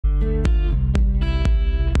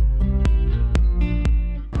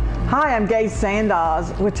Hi, I'm Gay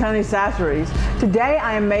Sandoz with Tony Chachere's. Today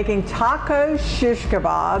I am making taco shish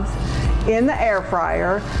kebabs in the air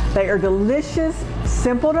fryer. They are delicious,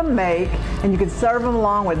 simple to make, and you can serve them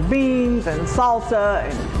along with beans and salsa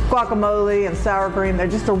and guacamole and sour cream. They're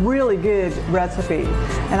just a really good recipe,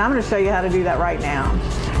 and I'm going to show you how to do that right now.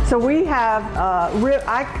 So we have,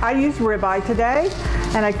 I used ribeye today,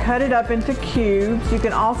 and I cut it up into cubes. You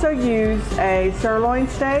can also use a sirloin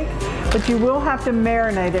steak, but you will have to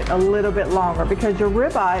marinate it a little bit longer because your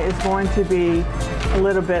ribeye is going to be a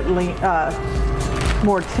little bit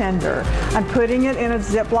more tender. I'm putting it in a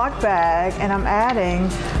Ziploc bag, and I'm adding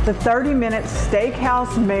the 30-minute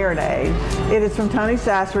steakhouse marinade. It is from Tony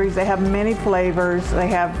Chachere's. They have many flavors. They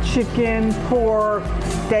have chicken, pork,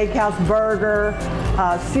 steakhouse burger,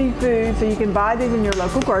 seafood, so you can buy these in your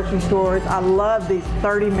local grocery stores. I love these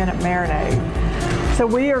 30-minute marinade. So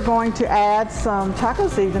we are going to add some taco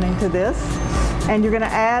seasoning to this, and you're going to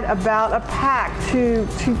add about a pack to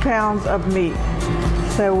 2 pounds of meat.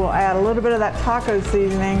 So we'll add a little bit of that taco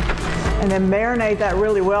seasoning and then marinate that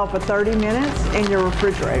really well for 30 minutes in your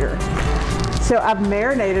refrigerator. So I've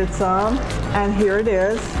marinated some, and here it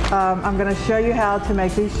is. I'm going to show you how to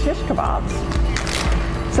make these shish kebabs.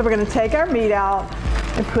 So we're going to take our meat out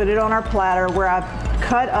and put it on our platter where I've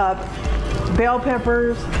cut up bell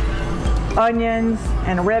peppers, onions,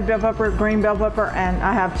 and a red bell pepper, green bell pepper, and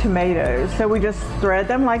I have tomatoes. So we just thread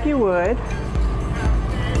them like you would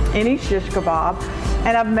any shish kebab.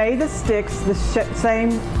 And I've made the sticks the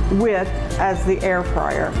same width as the air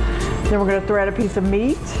fryer. Then we're going to thread a piece of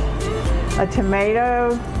meat, a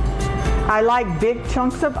tomato. I like big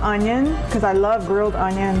chunks of onion because I love grilled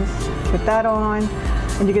onions. Put that on,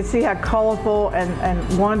 and you can see how colorful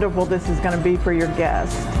and wonderful this is going to be for your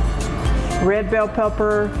guests. Red bell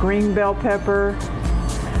pepper, green bell pepper,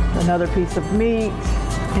 another piece of meat,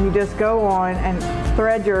 and you just go on and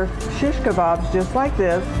thread your shish kebabs just like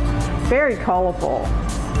this. Very colorful.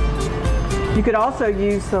 You could also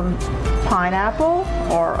use some pineapple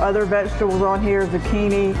or other vegetables on here,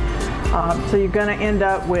 zucchini. So you're going to end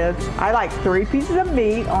up with, I like 3 pieces of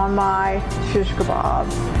meat on my shish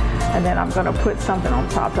kebabs, and then I'm going to put something on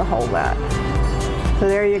top to hold that. So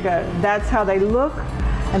there you go. That's how they look,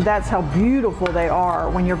 and that's how beautiful they are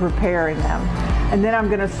when you're preparing them. And then I'm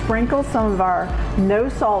going to sprinkle some of our no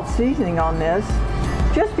salt seasoning on this,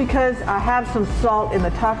 just because I have some salt in the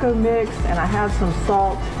taco mix and I have some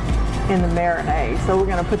salt in the marinade. So we're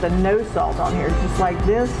going to put the no salt on here just like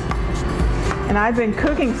this. And I've been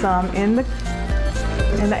cooking some in the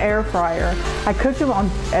air fryer. I cooked them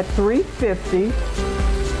at 350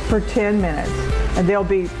 for 10 minutes, and they'll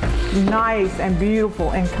be nice and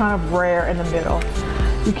beautiful and kind of rare in the middle.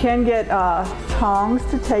 You can get tongs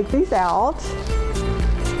to take these out,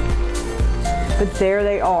 but there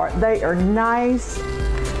they are. They are nice,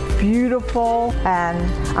 beautiful, and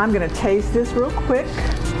I'm gonna taste this real quick.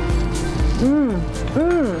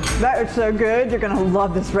 That is so good. You're gonna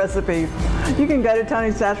love this recipe. You can go to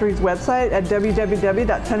Tony Chachere's website at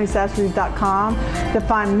www.tonychacheres.com to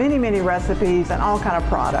find many, many recipes and all kind of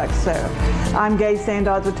products. So I'm Gay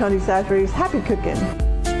Sandoz with Tony Chachere's. Happy cooking.